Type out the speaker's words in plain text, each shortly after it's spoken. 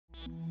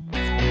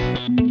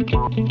So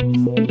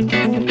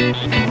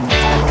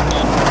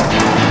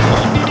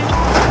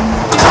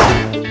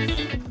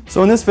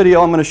in this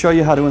video, I'm going to show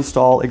you how to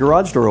install a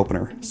garage door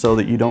opener so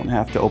that you don't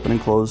have to open and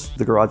close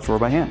the garage door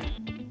by hand.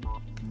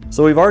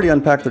 So we've already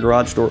unpacked the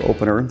garage door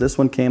opener. This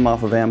one came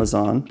off of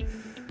Amazon,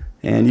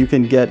 and you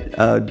can get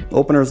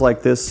openers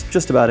like this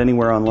just about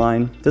anywhere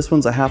online. This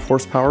one's a 1/2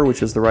 horsepower,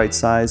 which is the right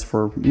size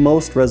for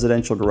most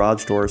residential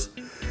garage doors.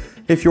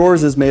 If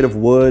yours is made of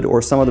wood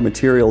or some other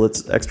material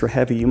that's extra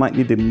heavy, you might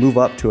need to move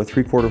up to a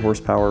 3/4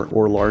 horsepower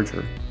or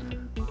larger.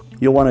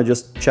 You'll want to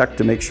just check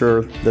to make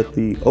sure that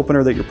the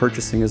opener that you're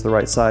purchasing is the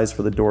right size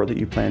for the door that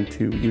you plan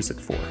to use it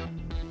for.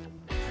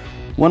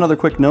 One other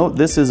quick note,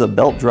 this is a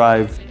belt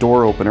drive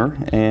door opener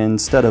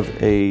instead of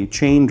a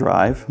chain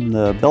drive.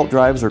 The belt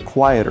drives are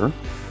quieter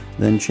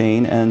than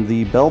chain, and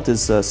the belt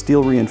is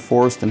steel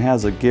reinforced and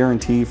has a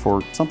guarantee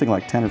for something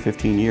like 10 or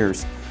 15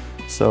 years.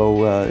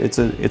 So it's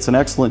an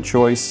excellent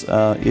choice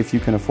if you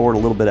can afford a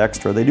little bit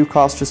extra. They do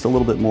cost just a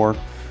little bit more.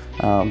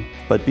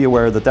 But be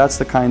aware that that's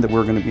the kind that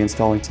we're going to be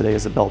installing today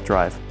as a belt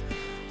drive.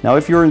 Now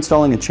if you're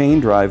installing a chain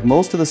drive,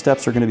 most of the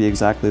steps are going to be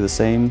exactly the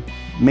same.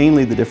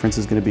 Mainly the difference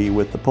is going to be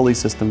with the pulley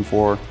system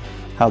for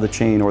how the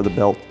chain or the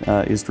belt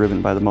is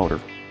driven by the motor.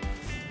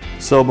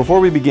 So before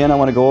we begin, I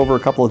want to go over a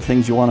couple of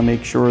things you want to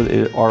make sure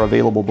that are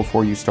available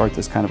before you start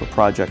this kind of a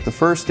project. The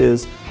first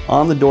is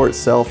on the door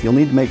itself, you'll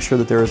need to make sure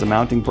that there is a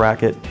mounting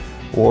bracket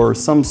or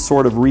some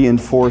sort of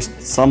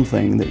reinforced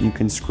something that you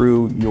can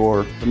screw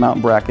your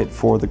mount bracket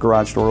for the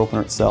garage door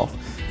opener itself.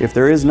 If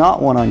there is not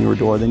one on your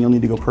door, then you'll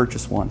need to go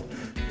purchase one.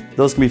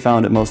 Those can be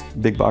found at most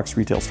big box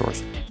retail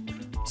stores.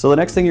 So the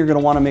next thing you're going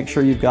to want to make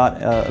sure you've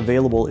got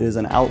available is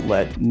an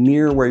outlet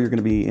near where you're going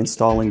to be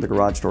installing the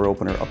garage door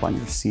opener up on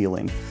your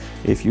ceiling.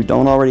 If you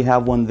don't already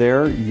have one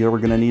there, you're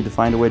going to need to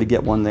find a way to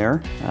get one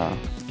there.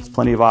 There's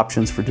plenty of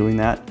options for doing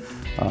that,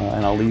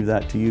 and I'll leave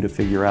that to you to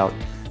figure out.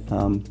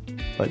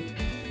 But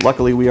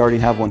luckily we already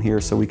have one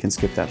here, so we can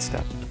skip that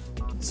step.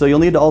 So you'll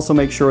need to also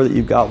make sure that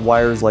you've got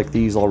wires like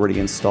these already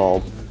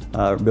installed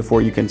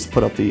before you can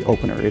put up the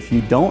opener. If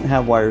you don't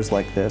have wires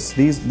like this,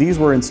 these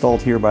were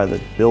installed here by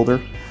the builder.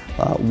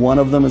 One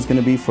of them is going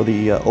to be for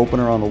the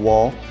opener on the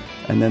wall,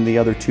 and then the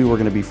other two are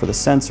going to be for the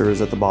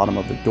sensors at the bottom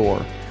of the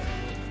door.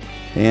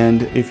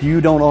 And if you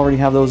don't already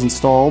have those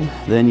installed,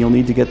 then you'll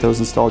need to get those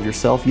installed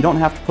yourself. You don't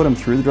have to put them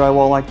through the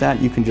drywall like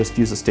that. You can just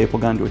use a staple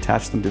gun to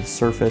attach them to the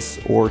surface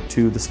or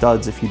to the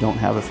studs if you don't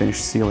have a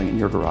finished ceiling in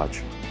your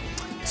garage.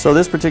 So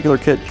this particular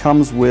kit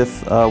comes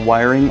with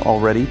wiring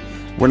already.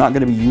 We're not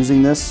going to be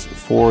using this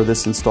for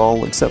this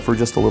install except for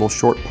just a little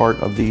short part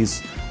of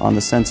these on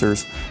the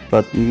sensors.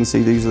 But you can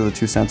see these are the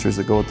two sensors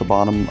that go at the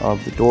bottom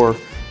of the door,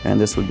 and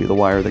this would be the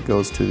wire that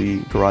goes to the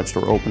garage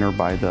door opener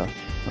by the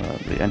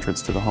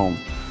entrance to the home.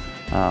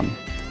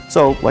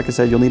 So, like I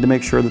said, you'll need to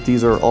make sure that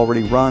these are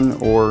already run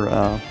or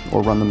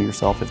run them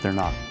yourself if they're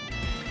not.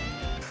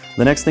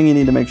 The next thing you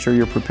need to make sure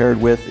you're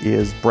prepared with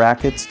is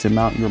brackets to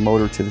mount your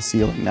motor to the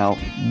ceiling. Now,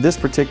 this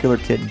particular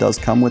kit does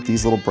come with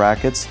these little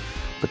brackets,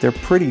 but they're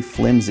pretty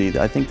flimsy.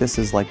 I think this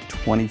is like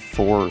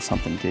 24 or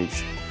something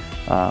gauge.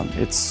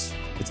 It's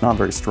not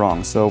very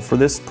strong. So for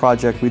this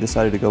project, we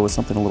decided to go with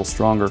something a little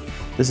stronger.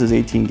 This is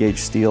 18 gauge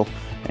steel,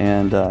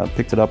 and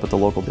picked it up at the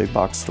local big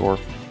box store.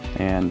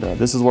 And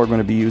this is what we're going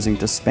to be using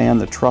to span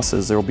the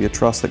trusses. There will be a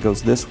truss that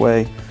goes this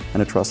way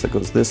and a truss that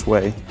goes this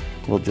way.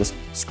 We'll just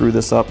screw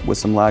this up with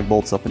some lag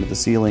bolts up into the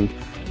ceiling,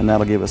 and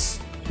that'll give us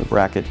the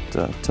bracket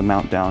to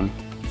mount down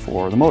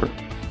for the motor.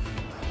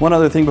 One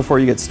other thing before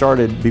you get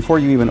started, before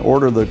you even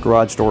order the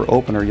garage door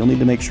opener, you'll need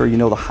to make sure you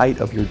know the height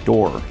of your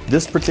door.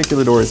 This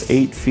particular door is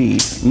 8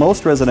 feet.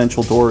 Most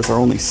residential doors are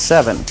only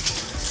 7.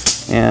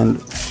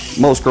 And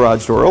most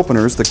garage door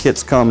openers, the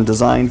kits come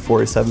designed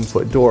for a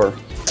 7-foot door.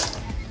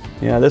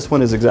 Yeah, this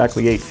one is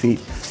exactly 8 feet.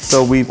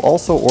 So we've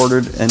also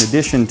ordered, in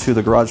addition to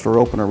the garage door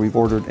opener, we've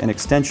ordered an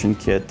extension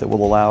kit that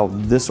will allow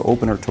this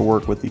opener to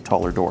work with the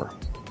taller door.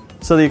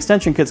 So the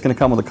extension kit's going to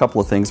come with a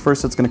couple of things.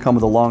 First, it's going to come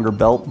with a longer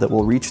belt that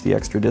will reach the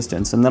extra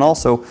distance. And then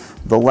also,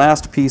 the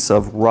last piece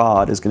of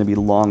rod is going to be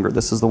longer.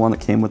 This is the one that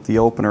came with the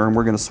opener, and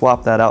we're going to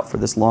swap that out for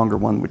this longer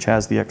one, which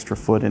has the extra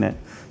foot in it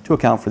to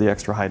account for the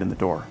extra height in the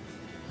door.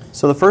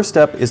 So the first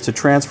step is to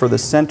transfer the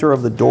center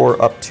of the door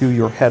up to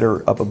your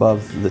header up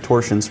above the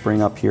torsion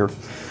spring up here.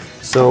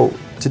 So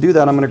to do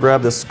that, I'm going to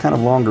grab this kind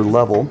of longer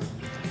level,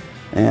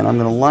 and I'm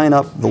going to line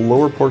up the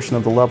lower portion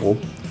of the level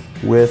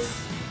with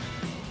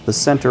the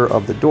center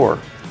of the door.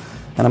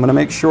 And I'm going to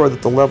make sure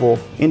that the level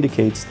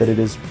indicates that it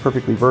is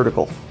perfectly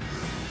vertical.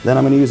 Then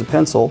I'm going to use a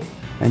pencil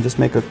and just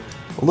make a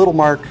little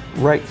mark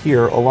right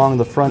here along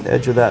the front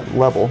edge of that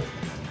level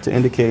to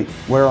indicate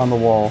where on the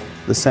wall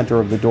the center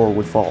of the door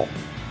would fall.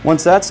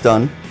 Once that's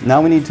done,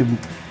 now we need to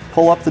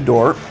pull up the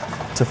door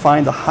to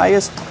find the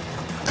highest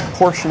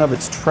portion of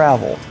its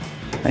travel.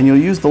 And you'll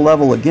use the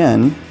level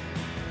again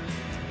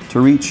to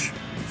reach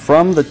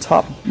from the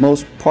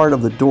topmost part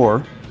of the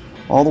door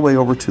all the way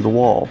over to the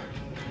wall.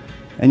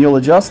 And you'll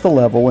adjust the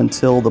level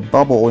until the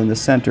bubble in the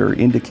center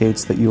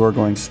indicates that you are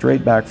going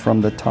straight back from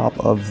the top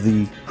of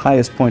the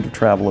highest point of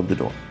travel of the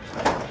door.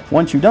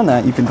 Once you've done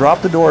that, you can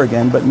drop the door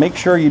again, but make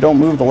sure you don't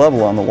move the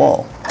level on the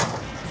wall.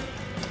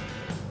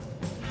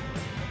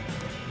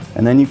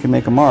 And then you can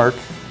make a mark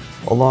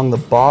along the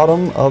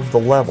bottom of the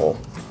level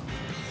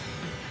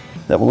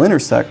that will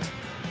intersect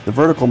the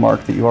vertical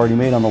mark that you already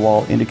made on the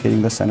wall,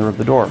 indicating the center of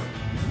the door.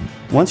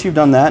 Once you've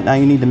done that, now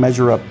you need to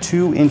measure up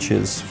 2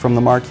 inches from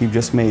the mark you've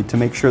just made to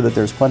make sure that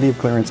there's plenty of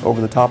clearance over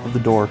the top of the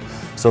door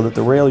so that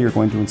the rail you're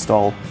going to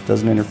install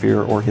doesn't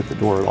interfere or hit the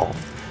door at all.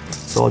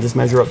 So I'll just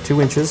measure up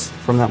 2 inches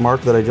from that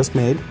mark that I just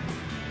made,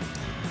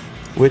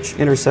 which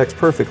intersects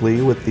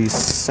perfectly with the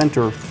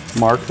center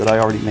mark that I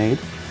already made.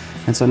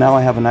 And so now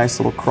I have a nice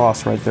little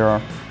cross right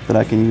there that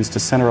I can use to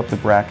center up the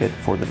bracket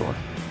for the door.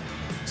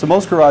 So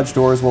most garage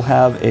doors will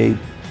have a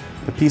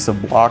piece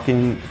of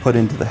blocking put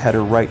into the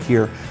header right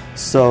here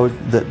so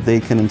that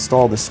they can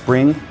install the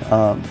spring,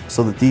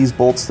 so that these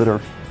bolts that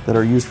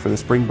are used for the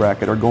spring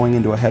bracket are going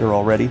into a header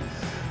already.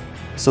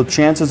 So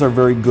chances are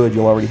very good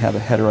you'll already have a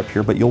header up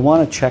here, but you'll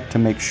want to check to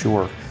make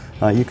sure.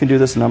 You can do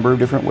this a number of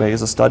different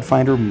ways. A stud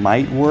finder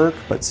might work,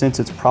 but since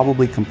it's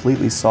probably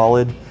completely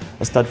solid,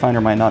 a stud finder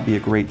might not be a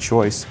great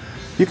choice.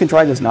 You can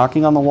try just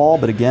knocking on the wall,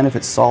 but again, if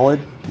it's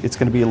solid, it's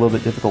going to be a little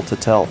bit difficult to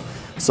tell.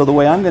 So the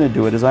way I'm going to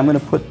do it is I'm going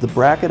to put the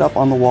bracket up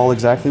on the wall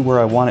exactly where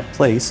I want it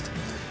placed,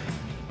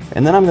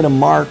 and then I'm going to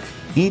mark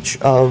each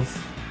of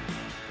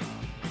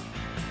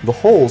the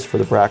holes for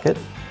the bracket,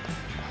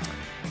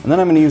 and then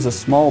I'm going to use a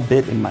small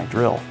bit in my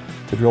drill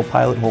to drill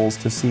pilot holes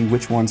to see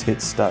which ones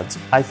hit studs.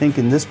 I think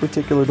in this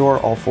particular door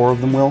all 4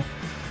 of them will,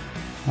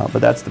 but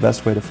that's the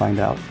best way to find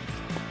out.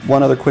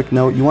 One other quick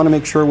note, you want to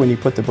make sure when you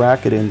put the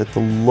bracket in that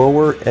the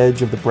lower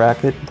edge of the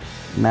bracket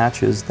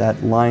matches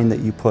that line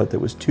that you put that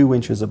was 2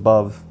 inches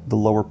above the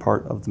lower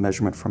part of the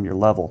measurement from your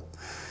level.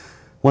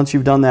 Once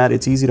you've done that,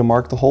 it's easy to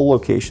mark the hole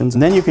locations,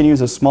 and then you can use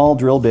a small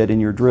drill bit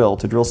in your drill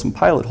to drill some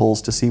pilot holes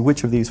to see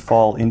which of these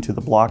fall into the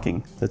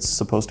blocking that's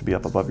supposed to be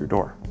up above your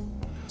door.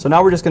 So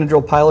now we're just going to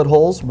drill pilot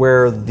holes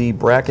where the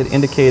bracket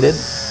indicated,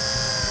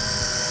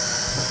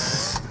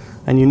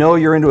 and you know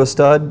you're into a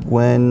stud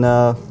when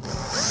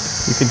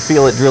you can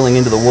feel it drilling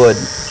into the wood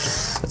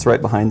that's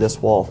right behind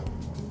this wall.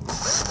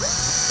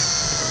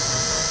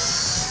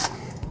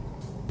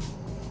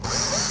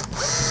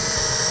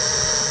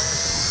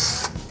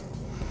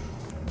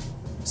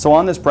 So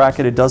on this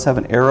bracket, it does have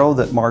an arrow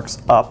that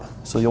marks up,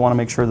 so you'll want to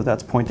make sure that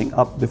that's pointing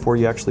up before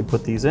you actually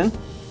put these in.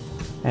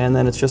 And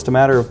then it's just a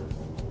matter of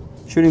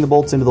shooting the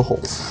bolts into the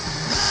holes.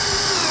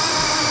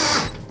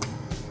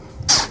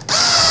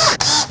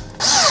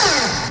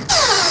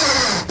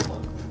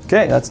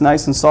 Okay, that's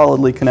nice and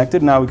solidly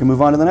connected. Now we can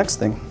move on to the next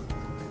thing.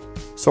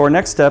 So our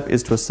next step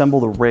is to assemble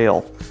the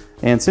rail.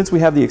 And since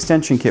we have the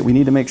extension kit, we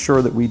need to make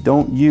sure that we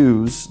don't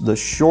use the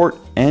short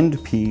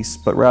end piece,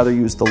 but rather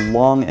use the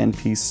long end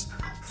piece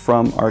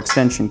from our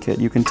extension kit.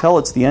 You can tell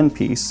it's the end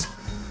piece.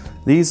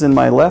 These in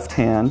my left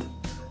hand,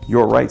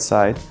 your right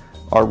side,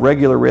 are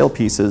regular rail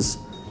pieces.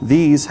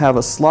 These have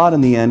a slot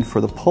in the end for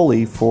the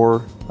pulley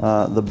for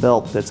the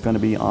belt that's going to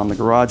be on the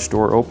garage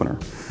door opener.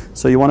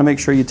 So you want to make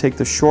sure you take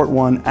the short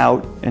one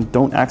out and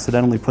don't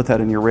accidentally put that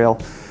in your rail,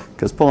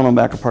 because pulling them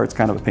back apart is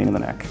kind of a pain in the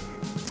neck.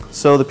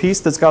 So the piece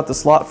that's got the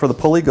slot for the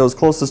pulley goes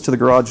closest to the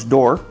garage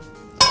door.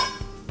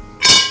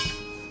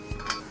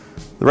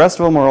 The rest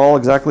of them are all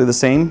exactly the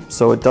same,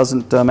 so it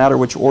doesn't matter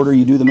which order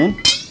you do them in.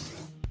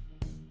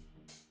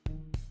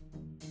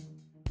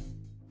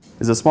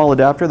 Is a small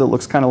adapter that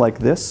looks kind of like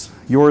this.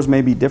 Yours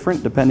may be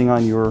different depending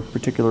on your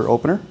particular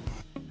opener.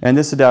 And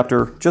this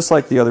adapter, just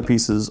like the other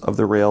pieces of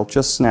the rail,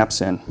 just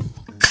snaps in.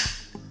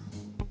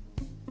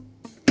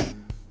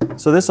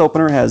 So this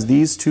opener has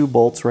these 2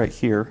 bolts right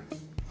here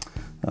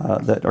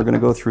that are going to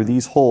go through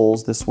these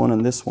holes, this one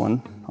and this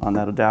one, on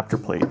that adapter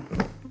plate.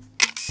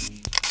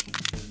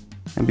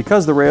 And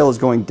because the rail is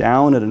going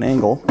down at an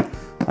angle,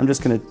 I'm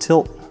just going to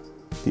tilt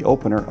the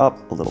opener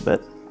up a little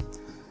bit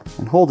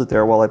and hold it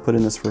there while I put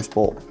in this first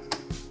bolt.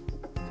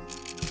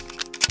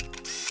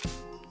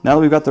 Now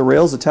that we've got the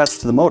rails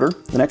attached to the motor,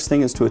 the next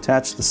thing is to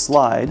attach the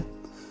slide.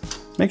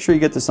 Make sure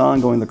you get this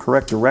on going the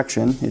correct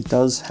direction. It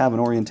does have an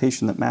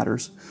orientation that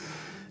matters.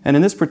 And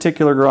in this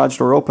particular garage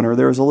door opener,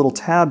 there is a little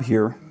tab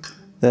here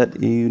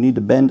that you need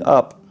to bend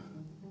up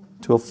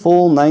to a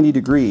full 90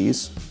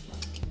 degrees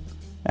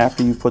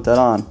after you've put that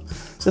on.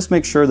 Just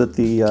make sure that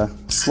the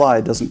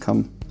slide doesn't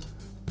come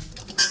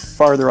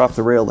farther off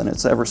the rail than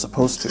it's ever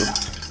supposed to.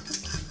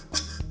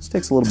 This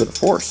takes a little bit of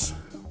force.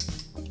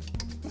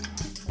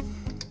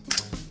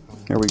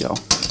 There we go.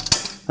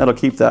 That'll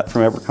keep that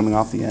from ever coming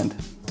off the end.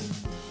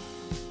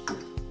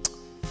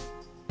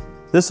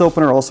 This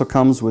opener also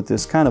comes with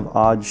this kind of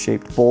odd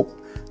shaped bolt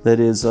that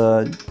is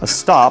a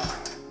stop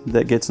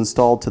that gets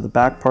installed to the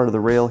back part of the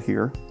rail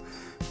here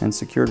and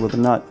secured with a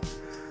nut.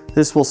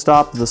 This will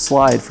stop the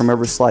slide from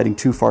ever sliding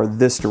too far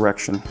this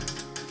direction.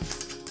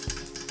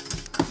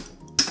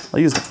 I'll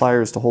use the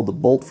pliers to hold the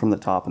bolt from the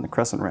top and the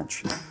crescent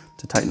wrench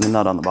to tighten the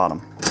nut on the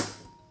bottom.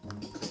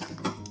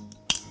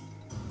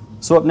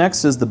 So up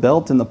next is the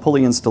belt and the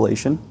pulley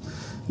installation.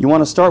 You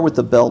want to start with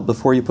the belt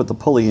before you put the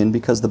pulley in,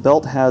 because the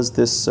belt has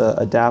this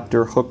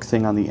adapter hook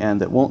thing on the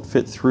end that won't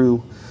fit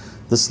through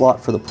the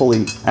slot for the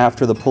pulley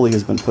after the pulley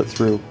has been put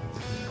through.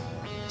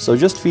 So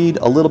just feed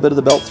a little bit of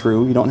the belt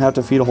through. You don't have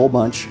to feed a whole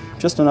bunch,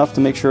 just enough to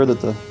make sure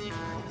that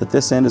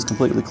this end is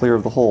completely clear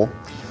of the hole.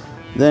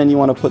 Then you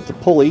want to put the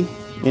pulley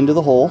into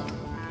the hole,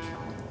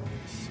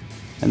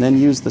 and then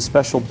use the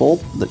special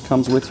bolt that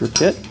comes with your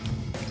kit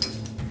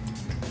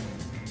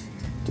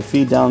to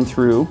feed down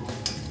through.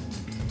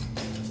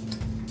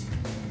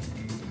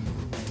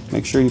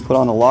 Make sure you put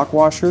on the lock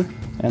washer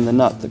and the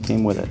nut that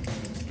came with it.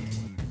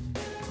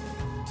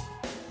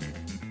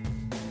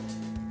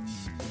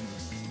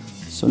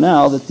 So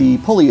now that the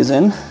pulley is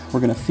in, we're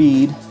going to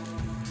feed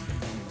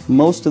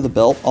most of the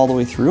belt all the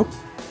way through,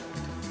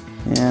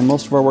 and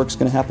most of our work is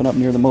going to happen up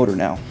near the motor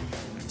now.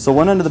 So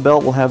one end of the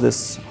belt will have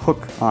this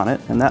hook on it,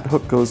 and that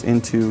hook goes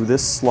into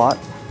this slot,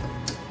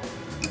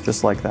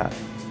 just like that.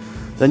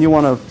 Then you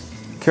want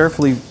to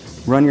carefully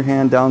run your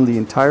hand down the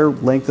entire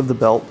length of the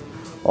belt,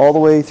 all the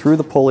way through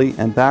the pulley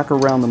and back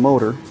around the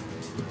motor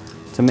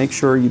to make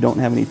sure you don't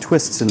have any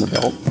twists in the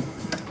belt.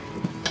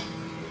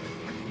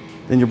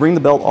 Then you bring the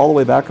belt all the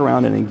way back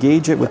around and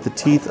engage it with the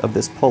teeth of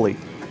this pulley.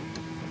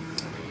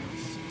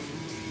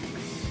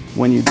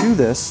 When you do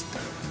this,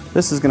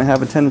 this is going to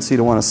have a tendency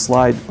to want to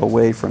slide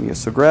away from you.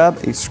 So grab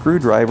a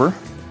screwdriver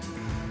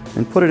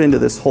and put it into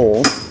this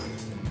hole.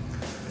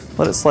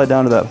 Let it slide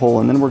down to that hole,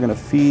 and then we're going to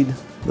feed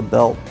the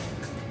belt.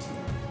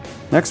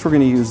 Next, we're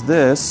going to use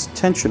this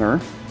tensioner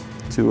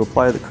to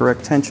apply the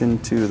correct tension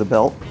to the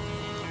belt.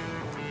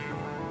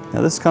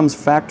 Now this comes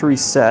factory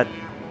set,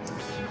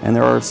 and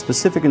there are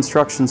specific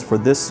instructions for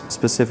this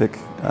specific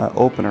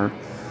opener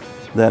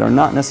that are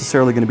not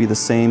necessarily going to be the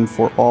same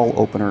for all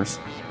openers.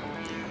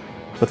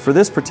 But for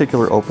this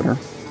particular opener,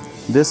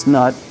 this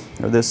nut,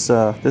 or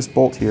this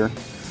bolt here,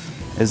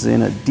 is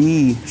in a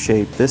D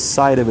shape. This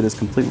side of it is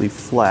completely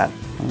flat.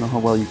 I don't know how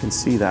well you can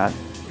see that.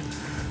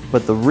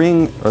 But the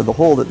ring, or the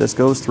hole that this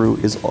goes through,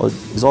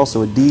 is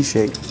also a D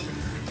shape.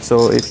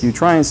 So if you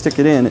try and stick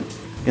it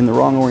in the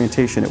wrong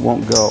orientation, it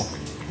won't go.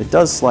 It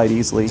does slide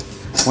easily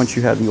once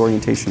you have the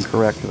orientation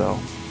correct, though.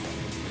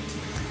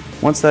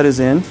 Once that is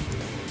in,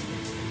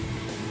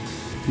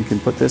 you can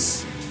put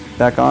this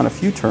back on a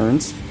few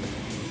turns,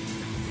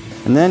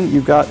 and then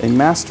you've got a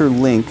master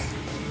link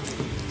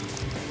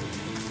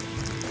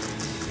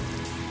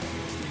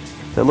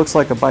that looks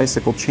like a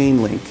bicycle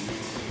chain link.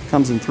 It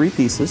comes in 3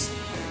 pieces,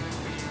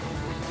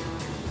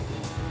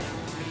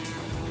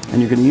 and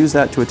you're going to use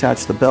that to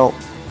attach the belt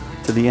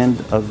to the end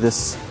of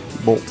this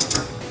bolt.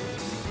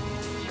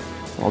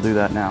 So I'll do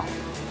that now.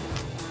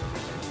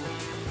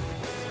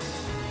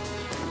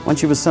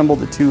 Once you've assembled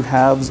the 2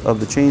 halves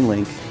of the chain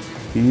link,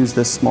 you use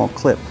this small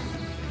clip.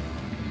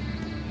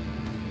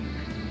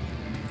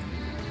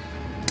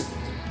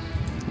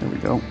 There we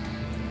go.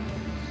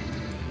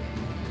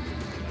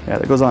 Yeah,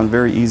 that goes on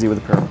very easy with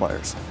a pair of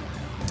pliers.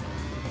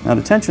 Now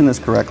to tension this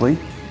correctly,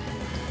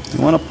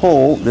 you want to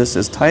pull this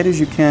as tight as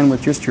you can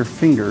with just your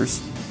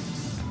fingers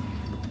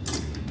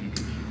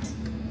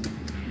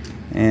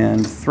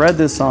and thread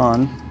this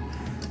on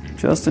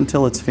just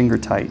until it's finger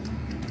tight.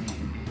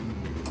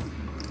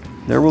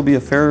 There will be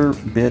a fair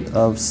bit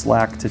of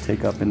slack to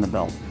take up in the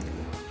belt.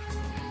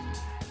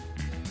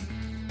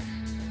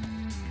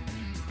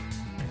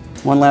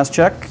 One last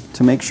check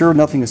to make sure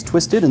nothing is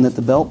twisted and that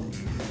the belt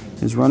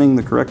is running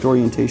the correct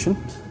orientation.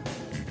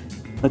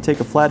 I'm going to take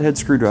a flathead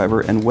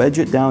screwdriver and wedge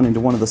it down into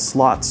one of the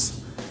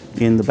slots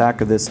in the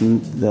back of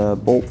the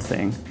bolt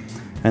thing,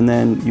 and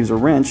then use a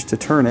wrench to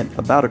turn it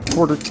about a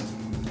quarter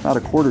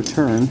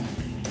turn.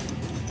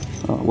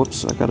 Oh,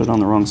 whoops, I got it on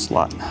the wrong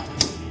slot.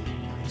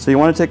 So you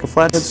want to take a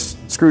flathead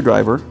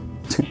screwdriver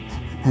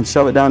and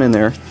shove it down in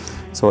there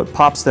so it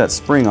pops that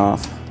spring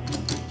off,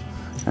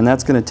 and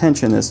that's going to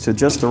tension this to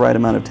just the right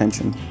amount of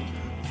tension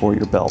for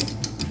your belt.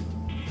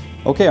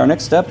 Okay, our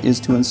next step is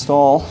to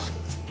install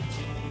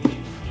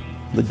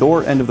the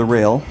door end of the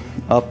rail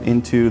up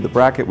into the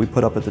bracket we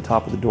put up at the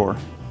top of the door.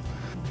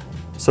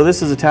 So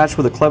this is attached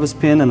with a clevis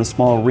pin and a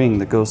small ring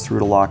that goes through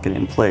to lock it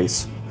in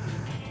place.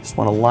 Just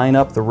want to line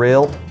up the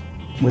rail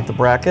with the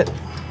bracket.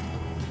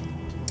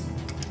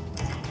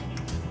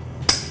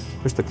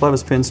 Push the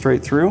clevis pin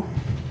straight through.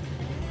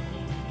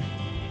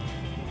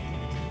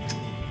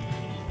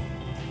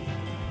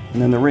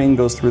 And then the ring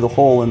goes through the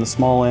hole in the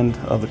small end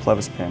of the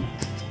clevis pin.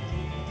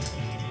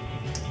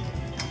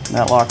 And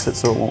that locks it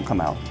so it won't come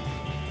out.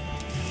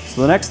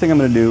 So the next thing I'm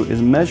going to do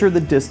is measure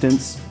the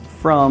distance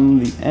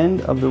from the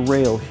end of the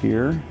rail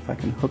here, if I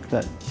can hook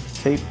that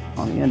tape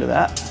on the end of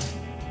that,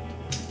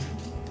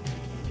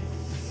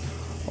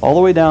 all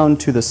the way down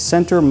to the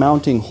center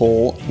mounting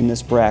hole in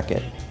this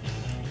bracket.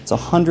 It's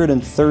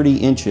 130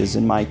 inches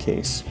in my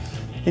case.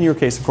 In your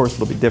case, of course,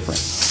 it'll be different.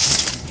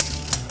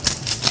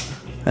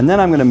 And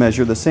then I'm going to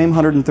measure the same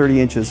 130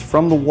 inches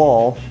from the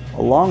wall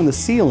along the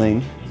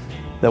ceiling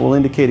that will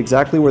indicate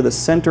exactly where the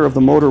center of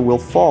the motor will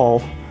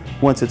fall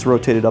once it's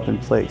rotated up in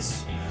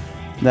place.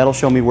 And that'll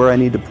show me where I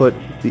need to put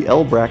the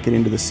L bracket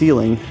into the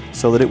ceiling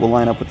so that it will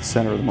line up with the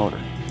center of the motor.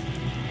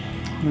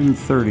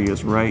 130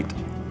 is right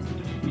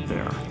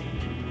there.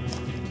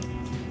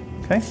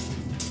 Okay.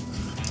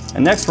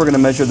 And next we're going to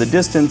measure the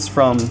distance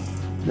from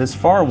this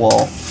far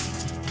wall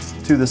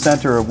to the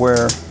center of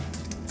where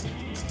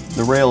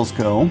the rails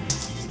go.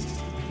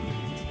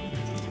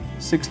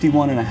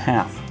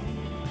 61.5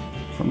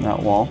 from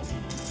that wall.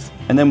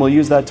 And then we'll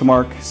use that to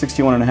mark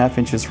 61.5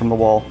 inches from the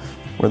wall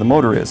where the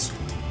motor is.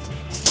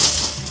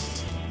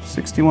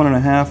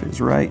 61.5 is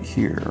right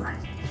here.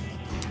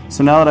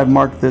 So now that I've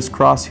marked this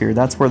cross here,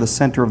 that's where the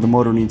center of the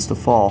motor needs to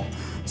fall.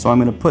 So I'm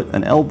going to put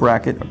an L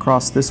bracket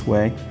across this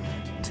way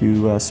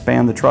to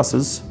span the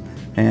trusses,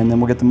 and then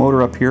we'll get the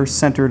motor up here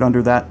centered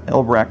under that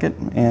L bracket,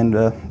 and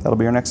that'll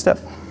be our next step.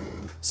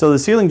 So the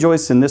ceiling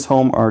joists in this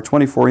home are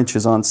 24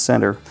 inches on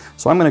center.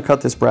 So I'm going to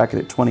cut this bracket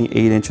at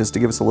 28 inches to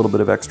give us a little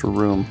bit of extra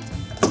room.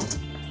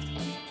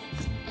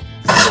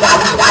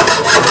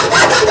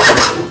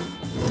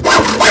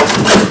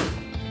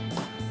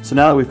 So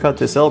now that we've cut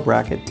this L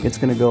bracket, it's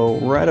going to go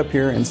right up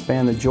here and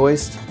span the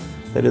joist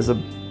that is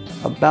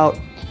about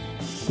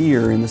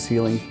here in the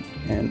ceiling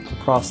and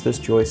across this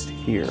joist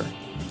here.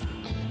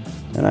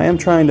 And I am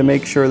trying to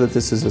make sure that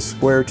this is as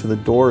square to the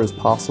door as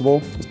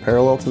possible, as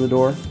parallel to the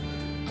door.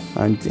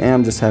 I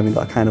am just having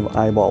to kind of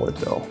eyeball it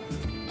though.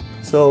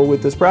 So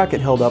with this bracket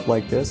held up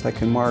like this, I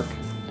can mark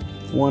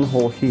one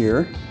hole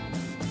here.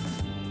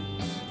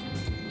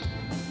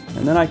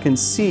 And then I can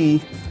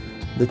see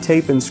the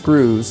tape and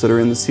screws that are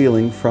in the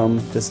ceiling from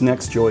this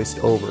next joist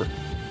over.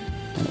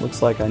 And it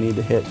looks like I need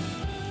to hit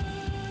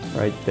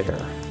right there.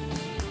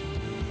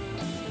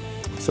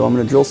 So I'm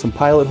going to drill some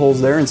pilot holes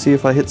there and see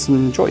if I hit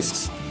some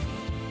joists.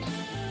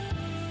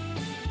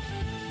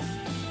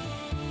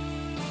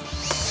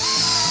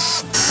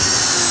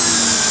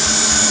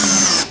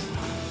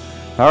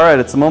 Alright,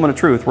 it's the moment of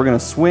truth. We're going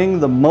to swing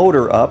the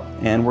motor up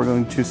and we're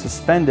going to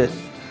suspend it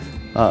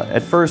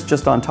at first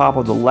just on top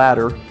of the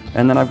ladder,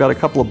 and then I've got a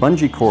couple of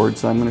bungee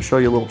cords. I'm going to show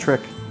you a little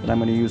trick that I'm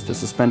going to use to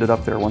suspend it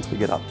up there once we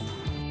get up.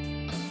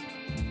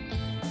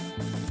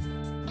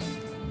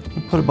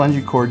 I'll put a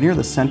bungee cord near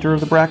the center of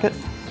the bracket,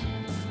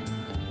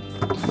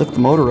 lift the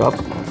motor up,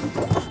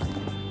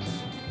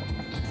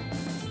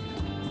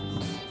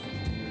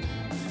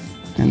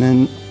 and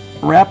then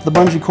wrap the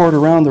bungee cord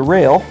around the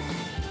rail,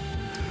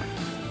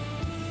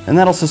 and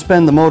that'll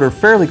suspend the motor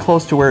fairly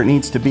close to where it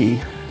needs to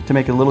be to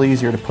make it a little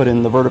easier to put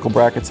in the vertical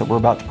brackets that we're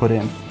about to put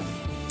in.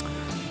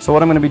 So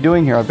what I'm going to be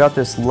doing here, I've got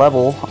this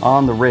level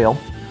on the rail,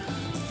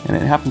 and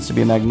it happens to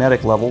be a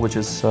magnetic level, which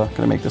is going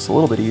to make this a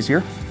little bit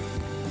easier.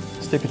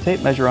 Stick a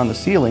tape measure on the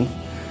ceiling,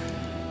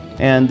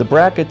 and the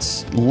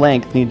bracket's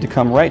length need to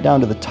come right down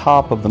to the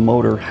top of the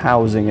motor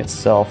housing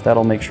itself.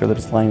 That'll make sure that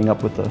it's lining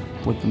up with the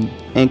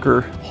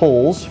anchor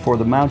holes for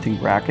the mounting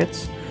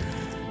brackets.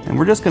 And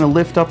we're just going to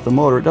lift up the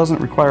motor. It doesn't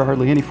require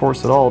hardly any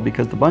force at all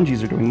because the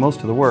bungees are doing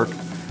most of the work.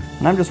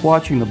 And I'm just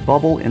watching the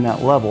bubble in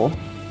that level.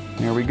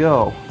 There we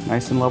go,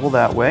 nice and level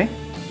that way.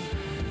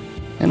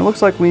 And it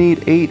looks like we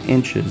need 8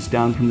 inches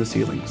down from the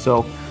ceiling.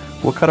 So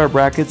we'll cut our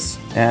brackets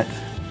at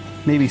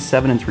maybe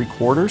 7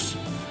 3/4,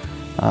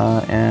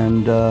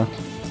 and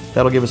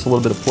that'll give us a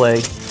little bit of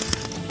play.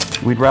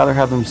 We'd rather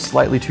have them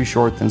slightly too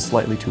short than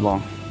slightly too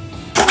long.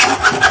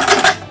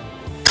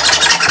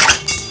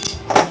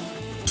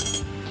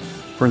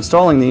 For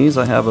installing these,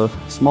 I have a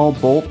small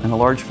bolt and a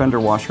large fender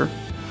washer,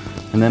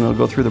 and then it'll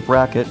go through the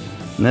bracket,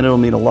 and then it'll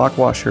need a lock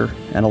washer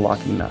and a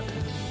locking nut.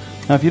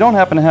 Now if you don't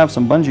happen to have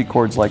some bungee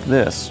cords like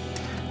this,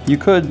 you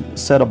could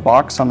set a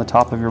box on the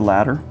top of your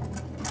ladder,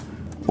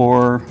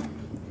 or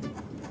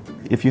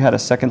if you had a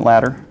second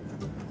ladder,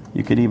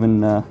 you could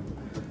even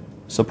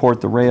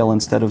support the rail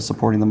instead of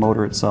supporting the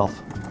motor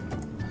itself.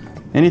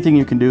 Anything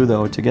you can do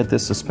though to get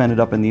this suspended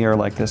up in the air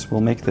like this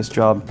will make this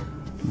job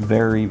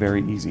very,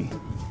 very easy.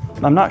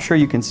 I'm not sure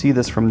you can see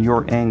this from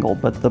your angle,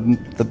 but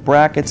the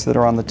brackets that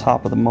are on the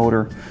top of the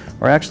motor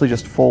are actually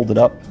just folded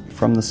up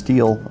from the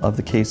steel of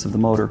the case of the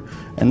motor,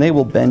 and they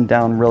will bend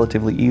down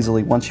relatively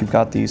easily once you've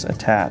got these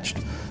attached.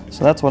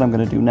 So that's what I'm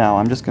going to do now.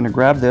 I'm just going to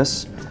grab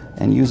this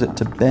and use it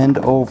to bend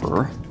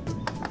over.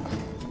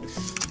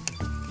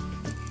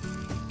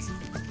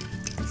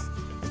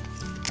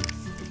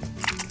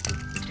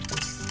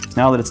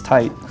 Now that it's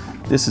tight,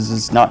 this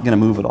is not going to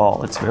move at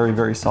all. It's very,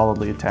 very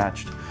solidly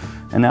attached.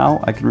 And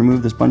now I can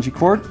remove this bungee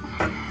cord.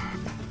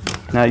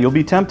 Now you'll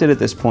be tempted at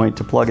this point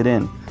to plug it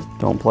in.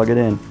 Don't plug it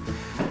in.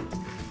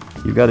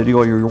 You've got to do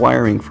all your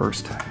wiring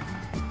first.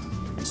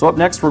 So up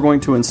next we're going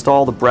to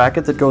install the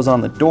bracket that goes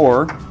on the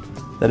door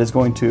that is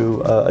going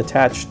to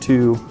attach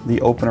to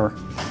the opener.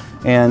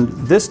 And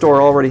this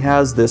door already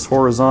has this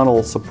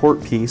horizontal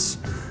support piece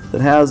that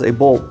has a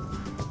bolt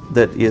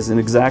that is in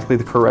exactly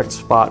the correct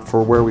spot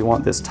for where we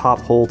want this top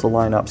hole to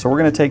line up. So we're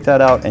going to take that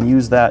out and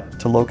use that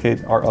to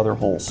locate our other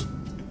holes.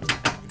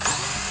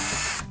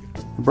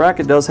 The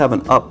bracket does have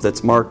an up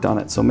that's marked on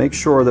it, so make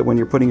sure that when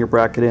you're putting your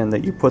bracket in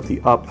that you put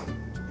the up,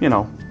 you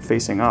know,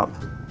 facing up.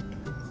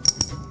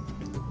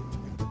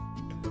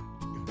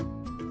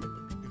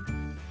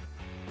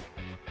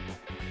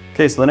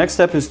 Okay, so the next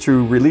step is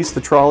to release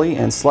the trolley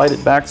and slide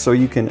it back so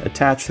you can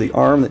attach the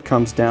arm that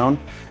comes down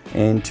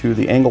and to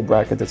the angle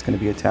bracket that's going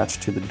to be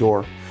attached to the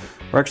door.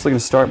 We're actually going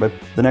to start by,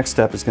 the next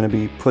step is going to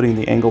be putting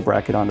the angle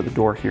bracket onto the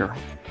door here.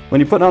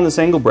 When you put on this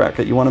angle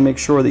bracket, you want to make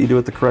sure that you do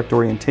it the correct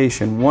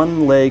orientation.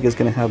 One leg is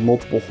going to have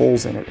multiple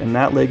holes in it, and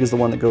that leg is the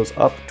one that goes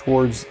up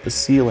towards the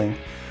ceiling.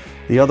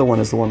 The other one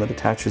is the one that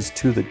attaches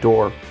to the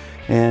door.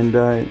 And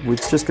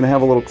it's just going to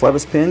have a little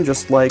clevis pin,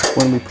 just like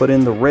when we put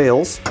in the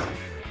rails,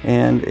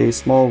 and a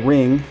small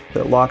ring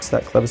that locks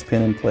that clevis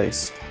pin in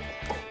place.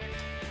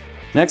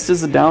 Next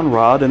is the down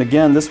rod, and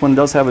again, this one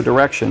does have a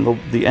direction.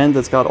 The end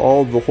that's got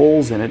all the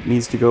holes in it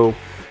needs to go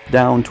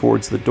down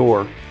towards the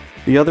door.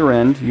 The other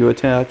end you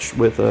attach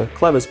with a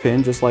clevis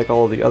pin, just like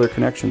all of the other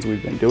connections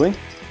we've been doing.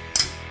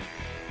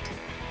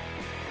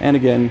 And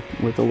again,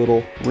 with a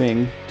little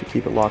ring to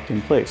keep it locked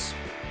in place.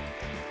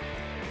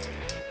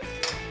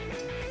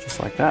 Just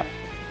like that.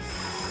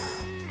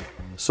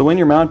 So when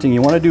you're mounting,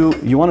 you want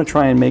to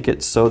try and make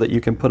it so that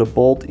you can put a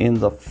bolt in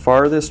the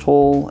farthest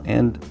hole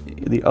and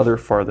the other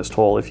farthest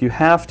hole. If you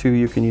have to,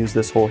 you can use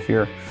this hole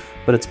here,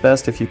 but it's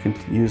best if you can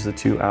use the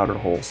two outer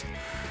holes.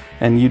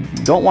 And you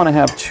don't want to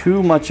have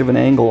too much of an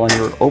angle on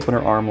your opener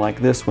arm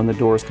like this when the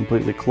door is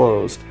completely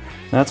closed.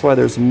 And that's why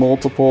there's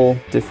multiple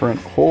different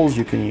holes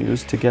you can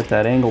use to get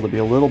that angle to be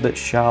a little bit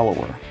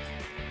shallower.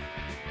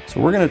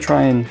 So we're going to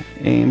try and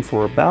aim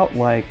for about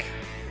like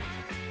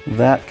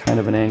that kind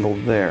of an angle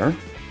there.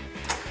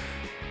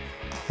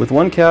 With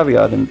one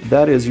caveat, and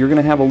that is you're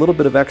going to have a little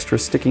bit of extra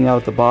sticking out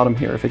at the bottom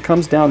here. If it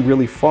comes down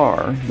really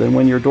far, then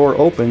when your door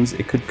opens,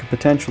 it could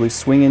potentially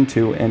swing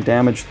into and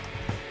damage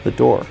the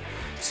door.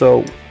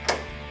 So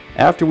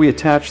after we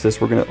attach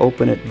this, we're going to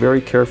open it very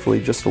carefully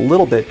just a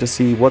little bit to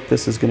see what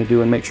this is going to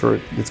do and make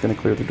sure it's going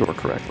to clear the door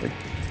correctly.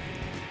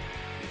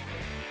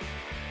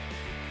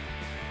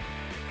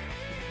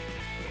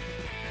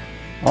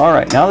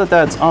 Alright, now that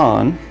that's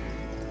on,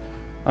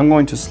 I'm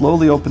going to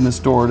slowly open this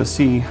door to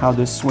see how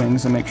this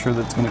swings and make sure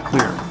that it's going to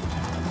clear.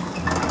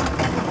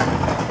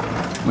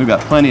 We've got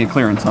plenty of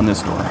clearance on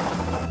this door.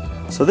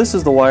 So this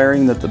is the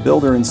wiring that the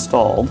builder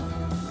installed,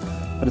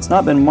 but it's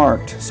not been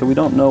marked, so we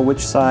don't know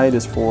which side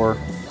is for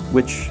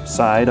which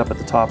side up at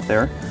the top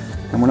there,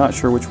 and we're not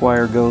sure which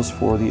wire goes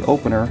for the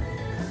opener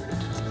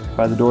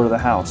by the door to the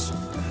house.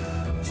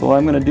 So what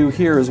I'm going to do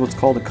here is what's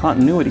called a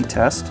continuity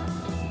test,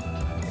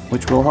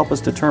 which will help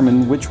us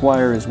determine which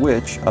wire is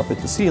which up at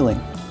the ceiling.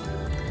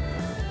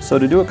 So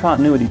to do a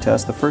continuity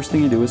test, the first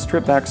thing you do is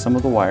strip back some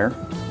of the wire,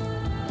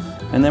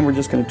 and then we're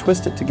just going to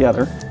twist it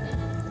together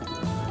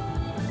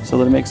so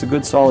that it makes a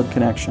good solid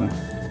connection.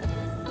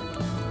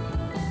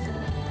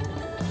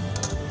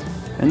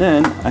 And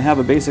then I have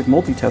a basic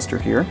multi-tester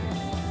here,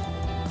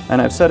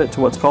 and I've set it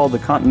to what's called the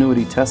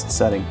continuity test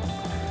setting.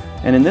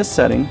 And in this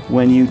setting,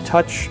 when you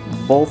touch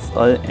both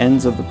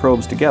ends of the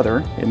probes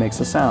together, it makes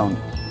a sound.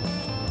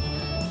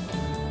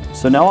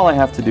 So now all I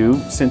have to do,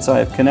 since I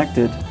have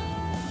connected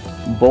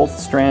both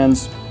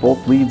strands,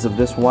 both leads of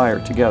this wire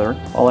together,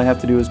 all I have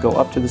to do is go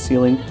up to the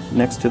ceiling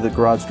next to the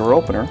garage door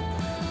opener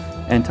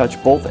and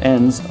touch both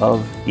ends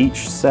of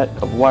each set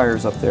of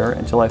wires up there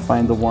until I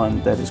find the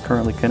one that is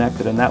currently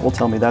connected, and that will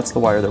tell me that's the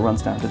wire that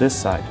runs down to this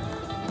side.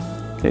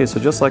 Okay, so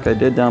just like I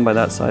did down by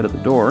that side of the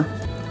door,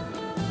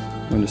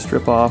 I'm going to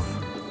strip off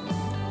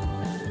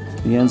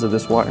the ends of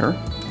this wire.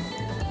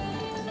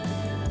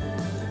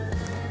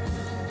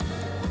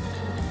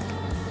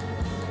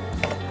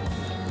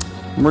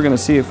 And we're going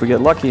to see if we get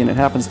lucky and it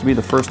happens to be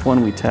the first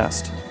one we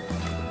test.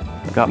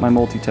 I've got my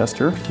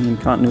multi-tester in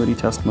continuity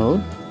test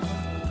mode.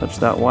 Touch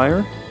that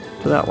wire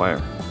to that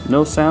wire.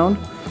 No sound.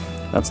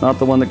 That's not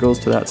the one that goes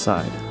to that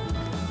side.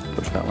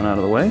 Push that one out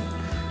of the way.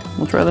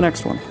 We'll try the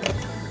next one.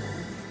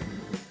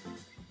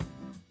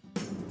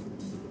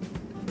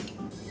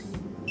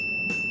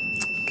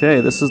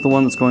 Okay, this is the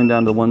one that's going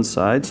down to one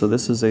side, so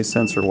this is a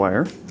sensor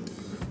wire.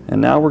 And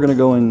now we're going to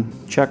go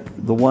and check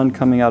the one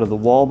coming out of the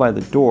wall by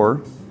the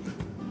door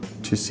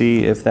to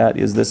see if that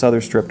is this other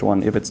stripped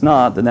one. If it's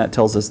not, then that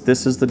tells us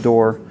this is the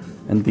door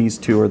and these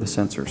two are the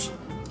sensors.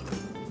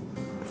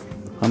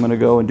 I'm going to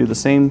go and do the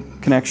same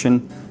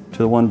connection to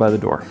the one by the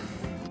door.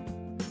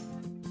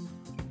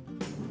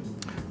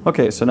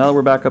 Okay, so now that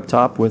we're back up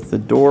top with the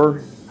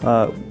door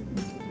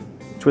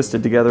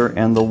twisted together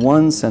and the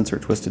one sensor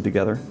twisted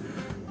together,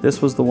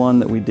 this was the one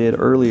that we did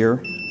earlier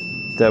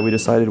that we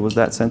decided was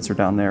that sensor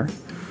down there.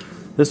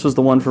 This was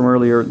the one from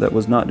earlier that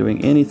was not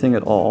doing anything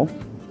at all.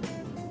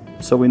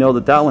 So we know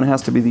that that one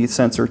has to be the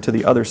sensor to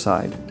the other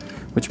side,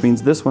 which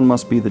means this one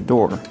must be the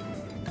door.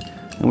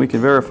 And we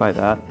can verify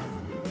that.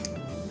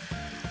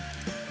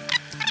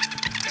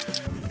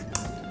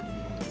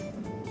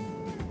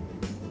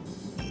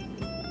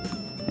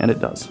 And it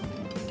does.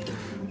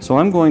 So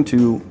I'm going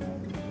to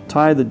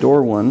tie the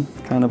door one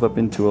kind of up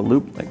into a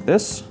loop like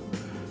this,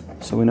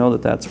 so we know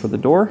that that's for the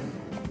door,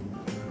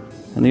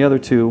 and the other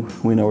two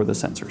we know are the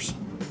sensors.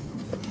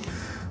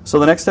 So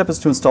the next step is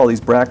to install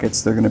these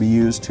brackets. They're going to be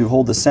used to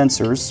hold the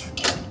sensors,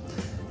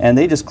 and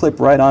they just clip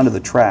right onto the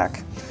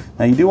track.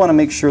 Now you do want to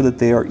make sure that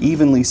they are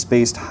evenly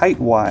spaced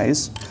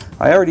height-wise.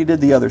 I already did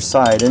the other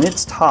side, and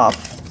its top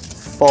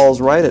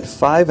falls right at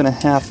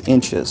 5.5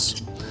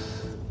 inches.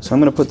 So I'm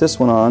going to put this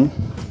one on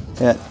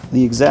at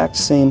the exact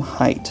same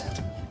height.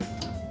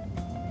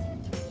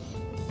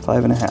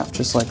 5.5,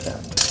 just like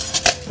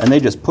that. And they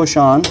just push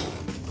on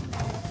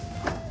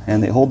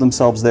and they hold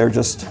themselves there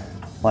just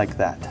like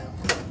that.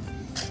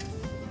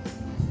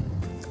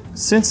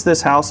 Since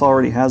this house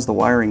already has the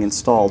wiring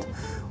installed,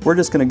 we're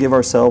just going to give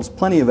ourselves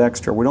plenty of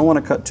extra. We don't want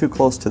to cut too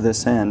close to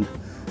this end,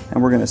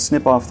 and we're going to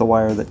snip off the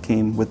wire that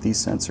came with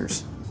these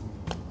sensors.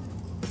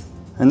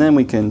 And then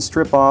we can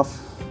strip off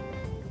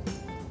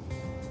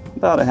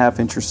about a 1/2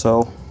 inch or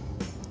so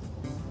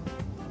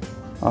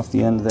off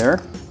the end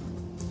there,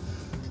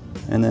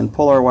 and then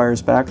pull our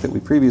wires back that we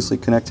previously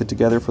connected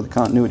together for the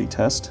continuity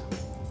test.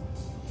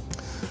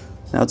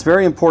 Now it's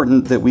very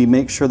important that we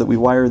make sure that we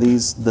wire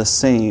these the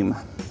same.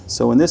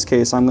 So in this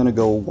case I'm going to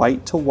go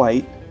white to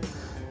white,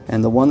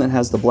 and the one that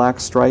has the black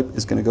stripe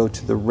is going to go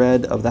to the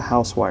red of the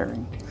house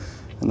wiring.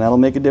 And that'll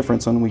make a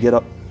difference when we get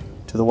up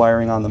to the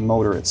wiring on the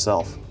motor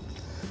itself.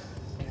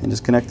 And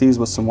just connect these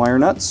with some wire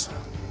nuts.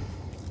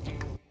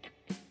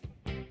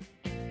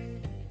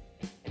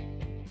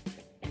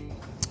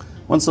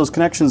 Once those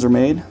connections are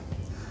made,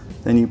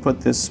 then you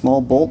put this small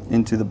bolt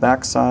into the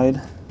back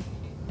side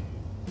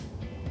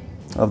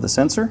of the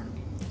sensor,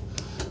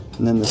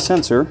 and then the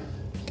sensor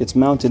gets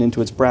mounted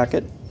into its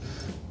bracket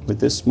with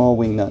this small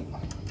wing nut.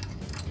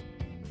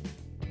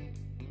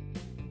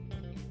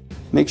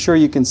 Make sure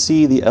you can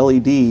see the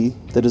LED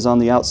that is on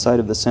the outside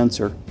of the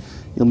sensor.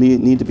 You'll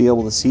need to be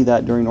able to see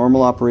that during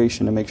normal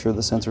operation to make sure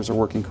the sensors are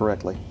working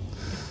correctly.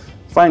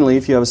 Finally,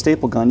 if you have a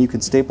staple gun, you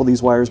can staple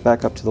these wires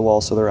back up to the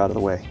wall so they're out of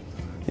the way.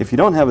 If you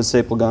don't have a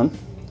staple gun,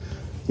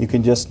 you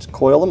can just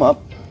coil them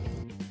up,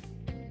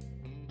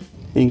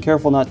 being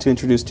careful not to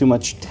introduce too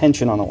much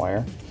tension on the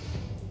wire,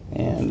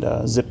 and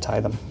zip tie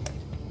them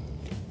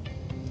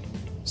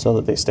so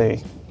that they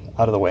stay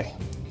out of the way.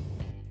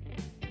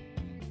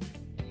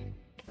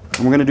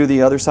 And we're going to do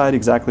the other side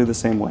exactly the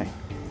same way.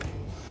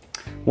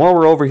 While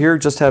we're over here,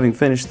 just having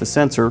finished the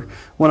sensor,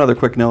 one other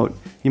quick note,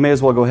 you may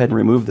as well go ahead and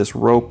remove this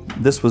rope.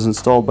 This was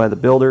installed by the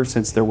builder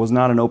since there was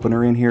not an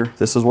opener in here.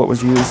 This is what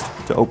was used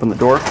to open the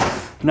door.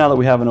 Now that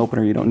we have an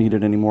opener, you don't need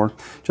it anymore.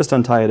 Just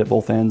untie it at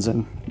both ends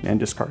and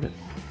discard it.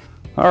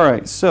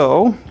 Alright,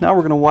 so now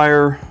we're going to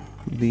wire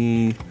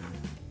the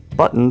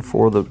button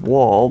for the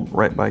wall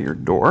right by your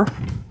door.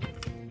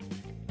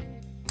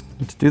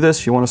 And to do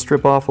this, you want to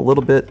strip off a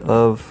little bit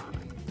of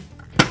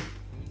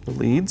the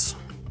leads.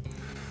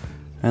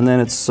 And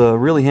then it's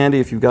really handy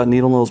if you've got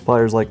needle nose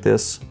pliers like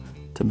this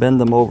to bend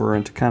them over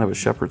into kind of a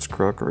shepherd's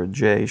crook or a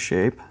J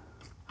shape.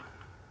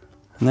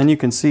 And then you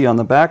can see on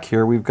the back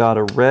here we've got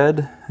a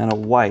red and a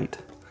white.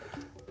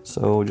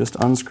 So just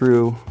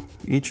unscrew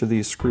each of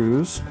these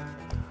screws,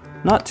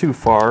 not too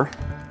far,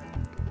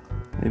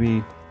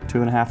 maybe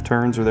 2.5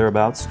 turns or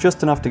thereabouts,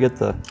 just enough to get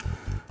the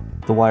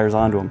wires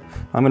onto them.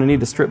 I'm going to need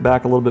to strip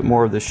back a little bit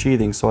more of the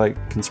sheathing so I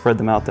can spread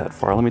them out that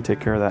far. Let me take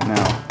care of that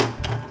now.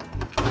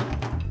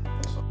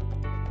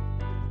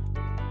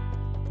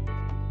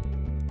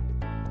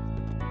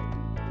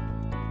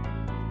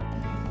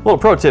 Little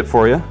pro tip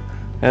for you,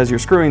 as you're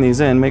screwing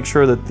these in, make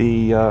sure that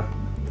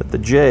the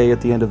J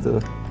at the end of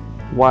the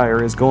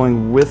wire is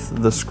going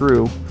with the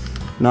screw,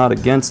 not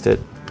against it.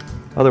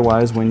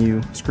 Otherwise, when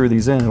you screw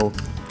these in, it'll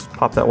just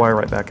pop that wire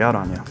right back out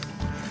on you.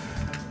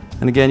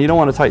 And again, you don't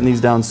want to tighten these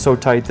down so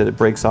tight that it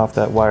breaks off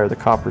that wire. The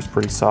copper's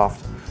pretty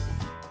soft.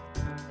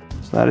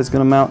 So that is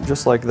going to mount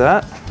just like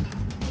that.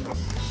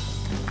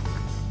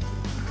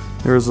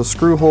 There's a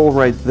screw hole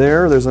right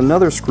there. There's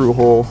another screw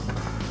hole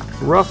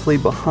roughly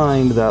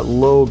behind that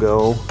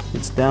logo.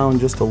 It's down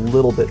just a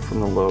little bit from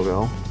the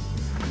logo.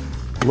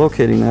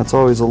 Locating that's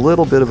always a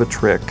little bit of a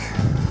trick.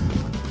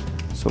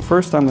 So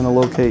first I'm going to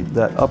locate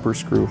that upper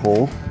screw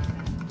hole,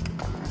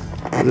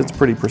 because it's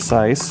pretty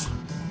precise.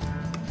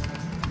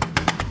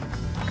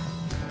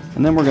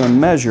 And then we're going to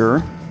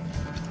measure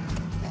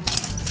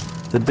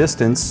the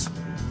distance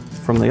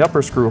from the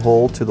upper screw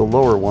hole to the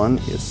lower one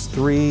is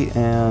 3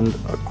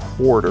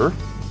 1/4.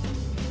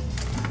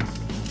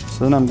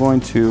 So then I'm going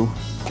to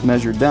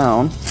measure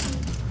down,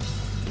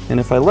 and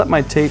if I let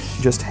my tape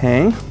just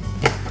hang,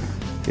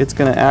 it's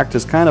going to act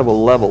as kind of a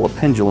level, a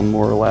pendulum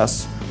more or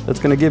less. That's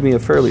going to give me a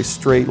fairly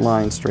straight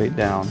line straight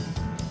down.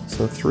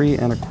 So 3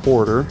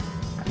 1/4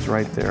 is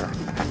right there.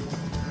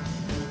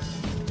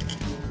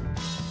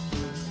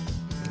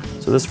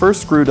 So this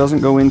first screw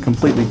doesn't go in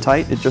completely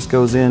tight, it just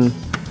goes in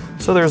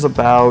so there's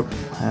about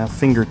a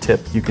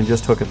fingertip. You can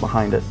just hook it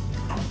behind it.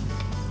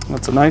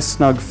 That's a nice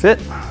snug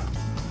fit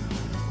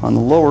on the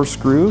lower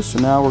screw. So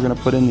now we're going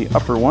to put in the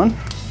upper one.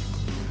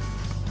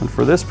 And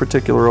for this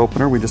particular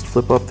opener, we just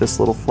flip up this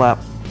little flap,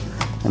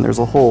 and there's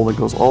a hole that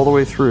goes all the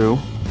way through.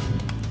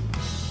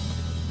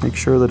 Make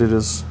sure that it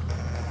is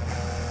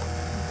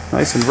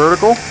nice and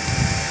vertical.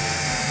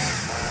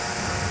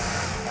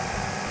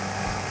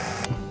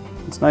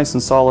 It's nice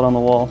and solid on the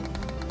wall.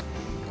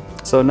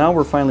 So now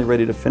we're finally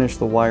ready to finish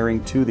the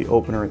wiring to the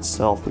opener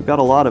itself. We've got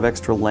a lot of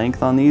extra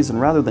length on these, and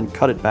rather than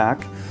cut it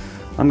back,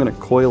 I'm going to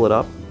coil it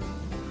up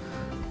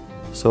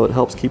so it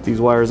helps keep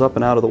these wires up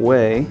and out of the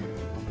way.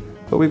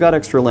 But we've got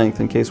extra length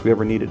in case we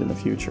ever need it in the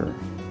future.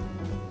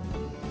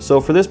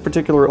 So for this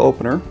particular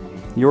opener,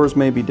 Yours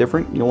may be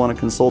different. You'll want to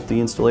consult the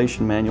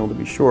installation manual to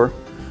be sure.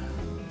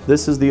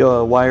 This is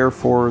the wire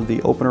for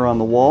the opener on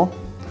the wall,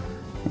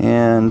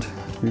 and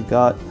we've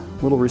got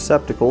little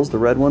receptacles. The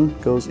red one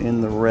goes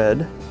in the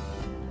red.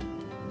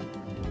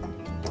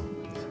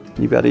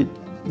 You've got to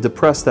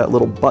depress that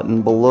little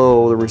button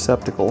below the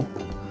receptacle,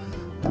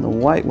 and the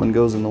white one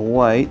goes in the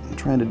white. I'm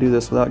trying to do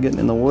this without getting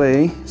in the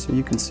way so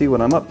you can see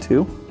what I'm up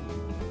to.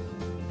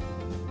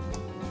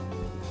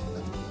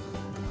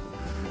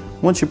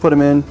 Once you put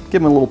them in, give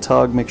them a little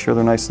tug, make sure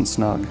they're nice and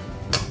snug.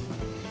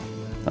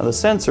 Now the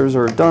sensors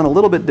are done a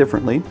little bit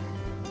differently.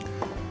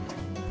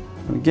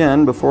 And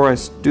again, before I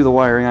do the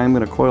wiring, I'm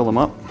going to coil them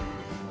up.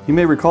 You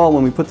may recall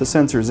when we put the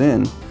sensors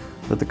in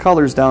that the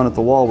colors down at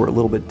the wall were a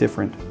little bit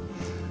different.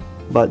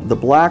 But the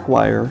black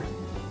wire,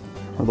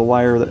 or the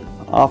wire that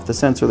off the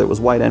sensor that was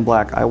white and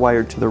black, I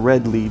wired to the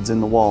red leads in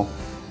the wall,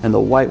 and the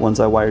white ones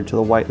I wired to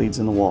the white leads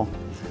in the wall.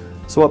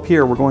 So up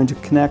here we're going to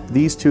connect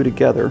these two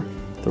together.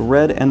 The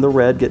red and the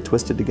red get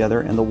twisted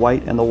together, and the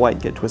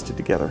white get twisted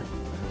together.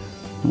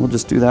 And we'll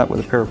just do that with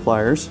a pair of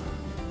pliers.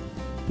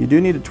 You do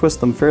need to twist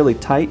them fairly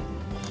tight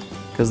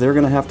because they're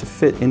going to have to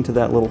fit into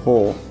that little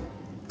hole.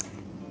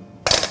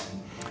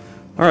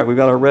 Alright, we've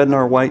got our red and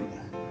our white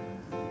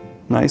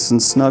nice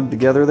and snug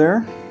together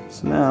there.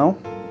 So now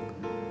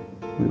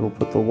we will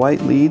put the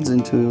white leads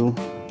into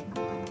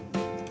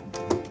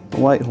the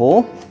white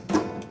hole.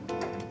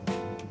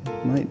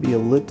 Might be a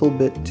little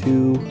bit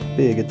too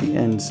big at the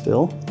end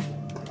still.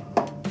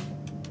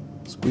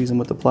 Squeeze them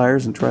with the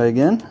pliers and try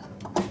again.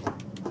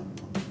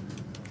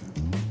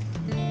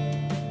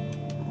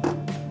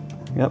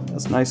 Yep,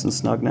 that's nice and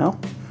snug now.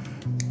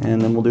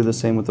 And then we'll do the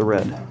same with the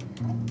red.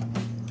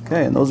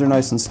 Okay, and those are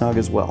nice and snug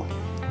as well.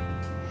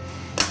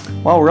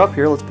 While we're up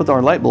here, let's put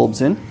our light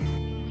bulbs in.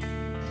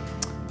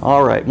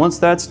 All right, once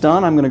that's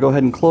done, I'm going to go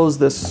ahead and close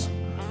this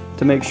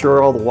to make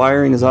sure all the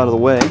wiring is out of the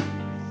way.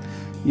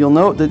 You'll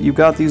note that you've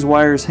got these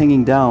wires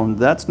hanging down.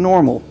 That's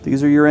normal.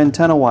 These are your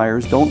antenna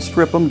wires. Don't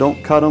strip them,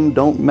 don't cut them,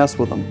 don't mess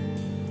with them.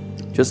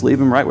 Just leave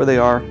them right where they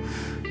are.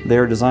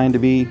 They're designed to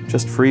be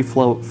just free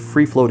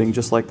floating,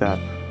 just like that.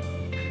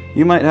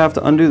 You might have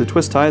to undo the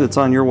twist tie that's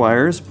on your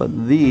wires,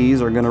 but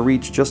these are going to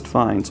reach just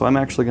fine. So I'm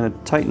actually going to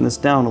tighten this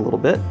down a little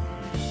bit.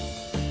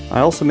 I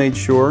also made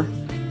sure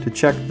to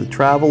check the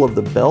travel of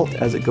the belt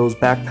as it goes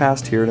back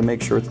past here to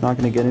make sure it's not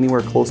going to get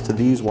anywhere close to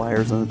these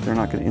wires and that they're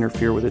not going to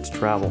interfere with its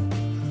travel.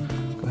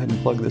 Go ahead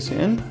and plug this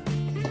in.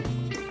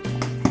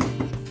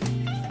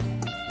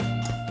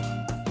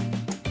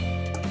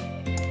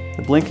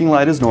 The blinking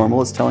light is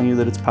normal. It's telling you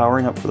that it's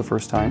powering up for the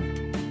first time.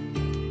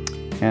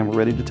 And we're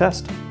ready to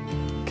test.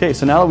 Okay,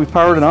 so now that we've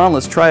powered it on,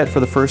 let's try it for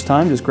the first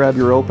time. Just grab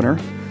your opener.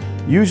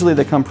 Usually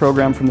they come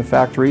programmed from the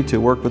factory to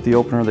work with the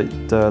opener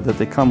that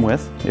they come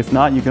with. If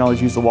not, you can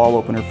always use the wall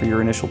opener for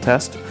your initial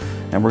test.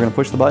 And we're going to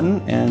push the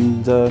button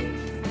and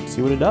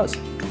see what it does.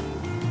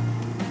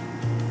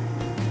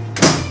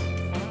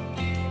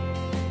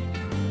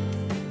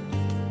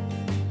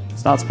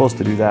 It's not supposed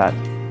to do that.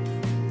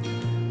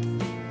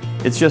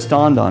 It's just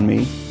dawned on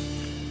me.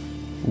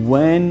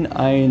 When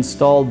I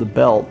installed the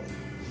belt,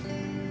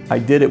 I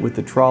did it with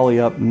the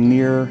trolley up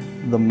near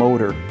the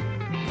motor.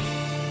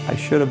 I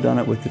should have done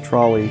it with the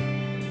trolley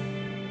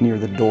near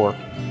the door.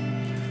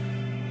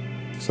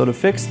 So to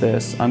fix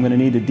this, I'm going to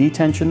need to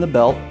detension the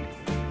belt,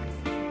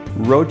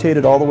 rotate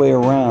it all the way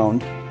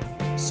around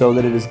so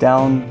that it is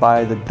down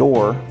by the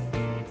door,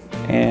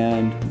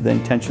 and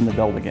then tension the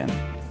belt again.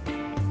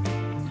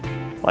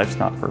 Life's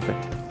not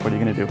perfect. What are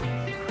you going to do?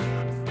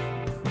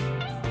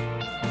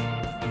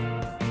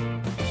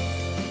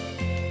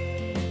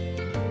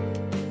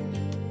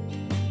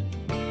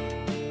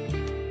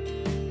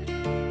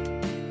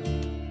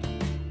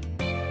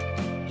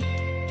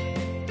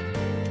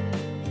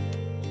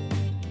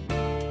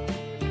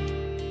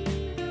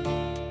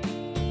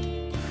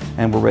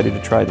 And we're ready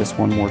to try this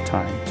one more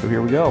time. So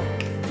here we go.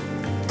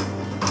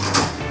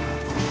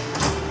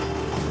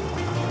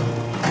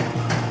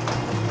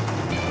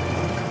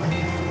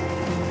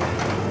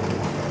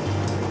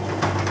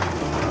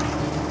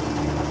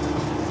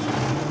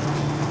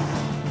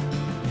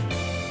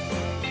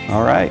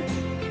 All right.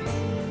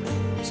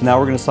 So now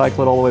we're going to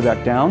cycle it all the way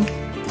back down.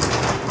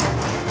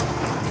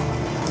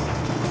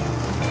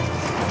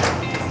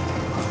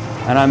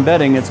 And I'm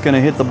betting it's going to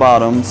hit the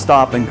bottom,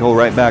 stop, and go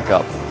right back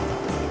up.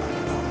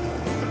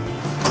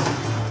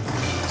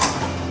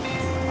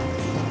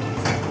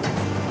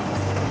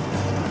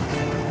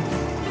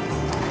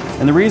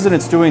 And the reason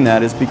it's doing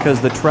that is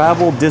because the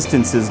travel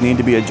distances need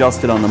to be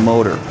adjusted on the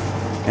motor.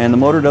 And the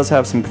motor does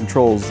have some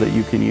controls that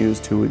you can use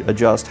to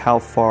adjust how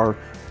far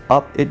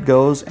up it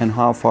goes and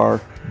how far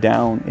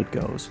down it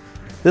goes.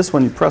 This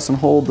one, you press and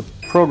hold the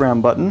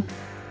program button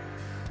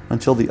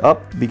until the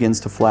up begins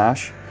to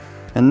flash.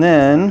 And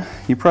then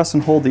you press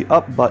and hold the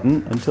up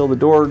button until the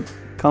door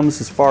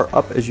comes as far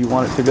up as you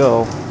want it to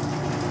go.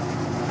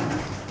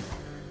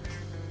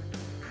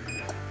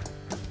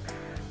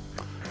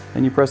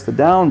 And you press the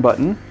down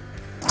button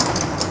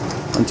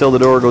until the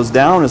door goes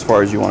down as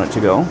far as you want it to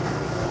go.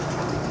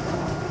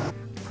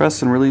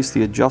 Press and release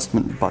the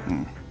adjustment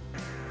button.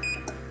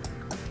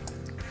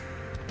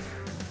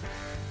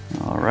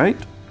 right.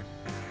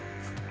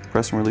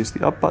 Press and release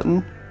the up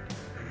button.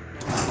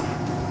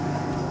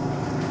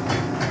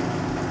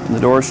 And the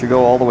door should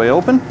go all the way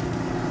open.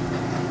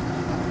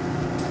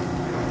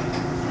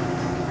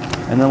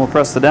 And then we'll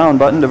press the down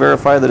button to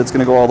verify that it's going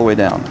to go all the way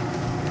down.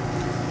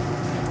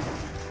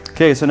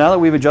 Okay, so now that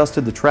we've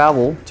adjusted the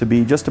travel to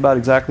be just about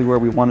exactly where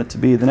we want it to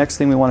be, the next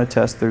thing we want to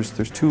test, there's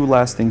two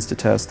last things to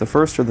test. The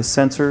first are the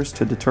sensors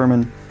to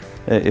determine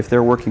if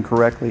they're working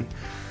correctly.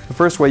 The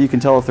first way you can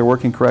tell if they're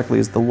working correctly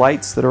is the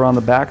lights that are on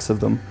the backs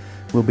of them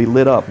will be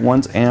lit up.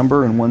 One's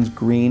amber and one's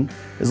green.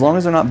 As long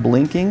as they're not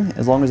blinking,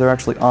 as long as they're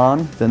actually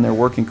on, then they're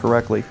working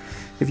correctly.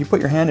 If you put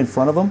your hand in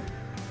front of them,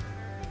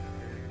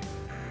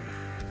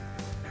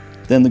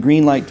 then the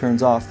green light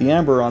turns off. The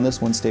amber on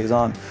this one stays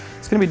on.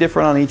 It's going to be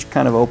different on each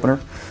kind of opener.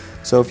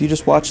 So if you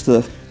just watch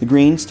the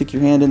green, stick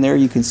your hand in there,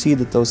 you can see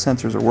that those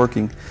sensors are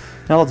working.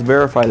 Now let's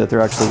verify that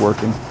they're actually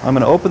working. I'm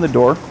going to open the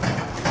door,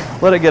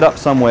 let it get up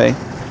some way,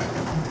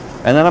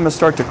 and then I'm going to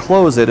start to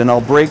close it, and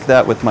I'll break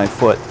that with my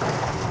foot.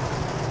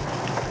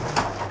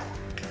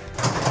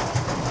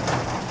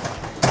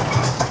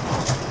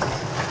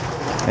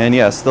 And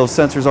yes, those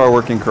sensors are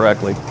working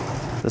correctly.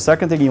 The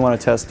second thing you want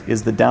to test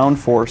is the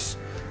downforce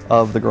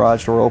of the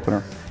garage door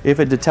opener. If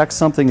it detects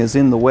something is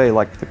in the way,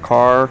 like the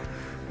car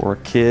or a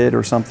kid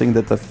or something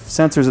that the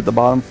sensors at the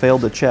bottom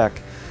failed to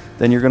check,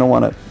 then you're going to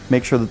want to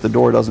make sure that the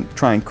door doesn't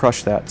try and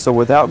crush that. So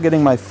without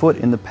getting my foot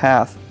in the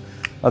path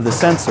of the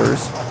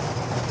sensors,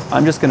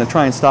 I'm just going to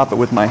try and stop it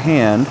with my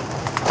hand.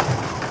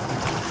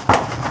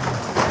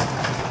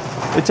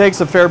 It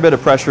takes a fair bit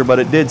of pressure, but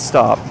it did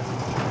stop.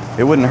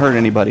 It wouldn't hurt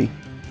anybody.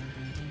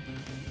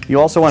 You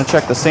also want to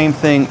check the same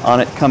thing on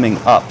it coming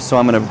up. So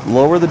I'm going to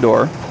lower the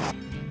door,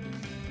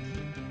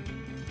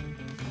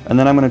 and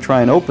then I'm going to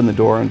try and open the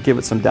door and give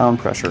it some down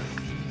pressure.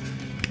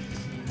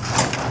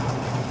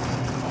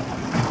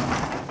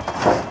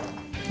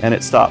 And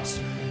it stops.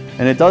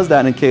 And it does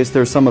that in case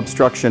there's some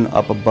obstruction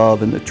up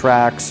above in the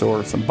tracks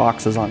or some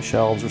boxes on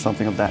shelves or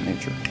something of that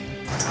nature.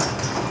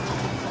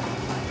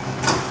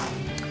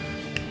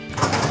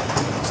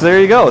 So there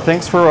you go.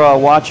 Thanks for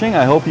watching.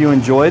 I hope you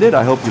enjoyed it.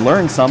 I hope you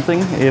learned something.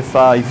 If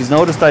you've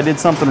noticed I did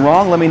something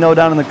wrong, let me know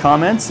down in the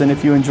comments. And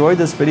if you enjoyed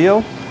this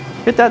video,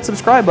 hit that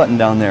subscribe button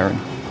down there.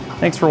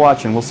 Thanks for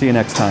watching. We'll see you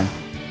next time.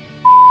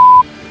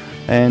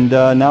 And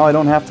now I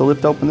don't have to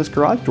lift open this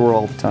garage door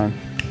all the time.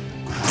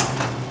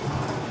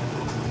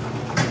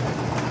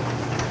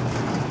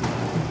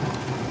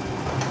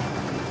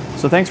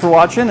 So thanks for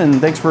watching, and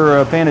thanks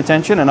for paying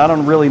attention. And I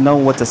don't really know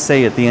what to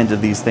say at the end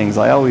of these things.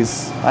 I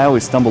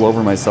always stumble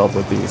over myself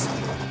with these.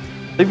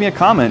 Leave me a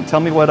comment. Tell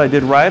me what I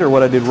did right or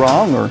what I did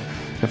wrong, or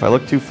if I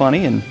look too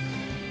funny. And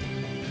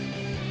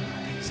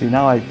see,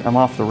 now I'm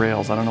off the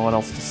rails. I don't know what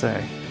else to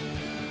say.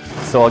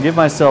 So I'll give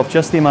myself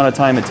just the amount of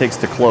time it takes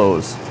to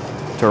close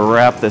to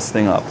wrap this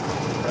thing up.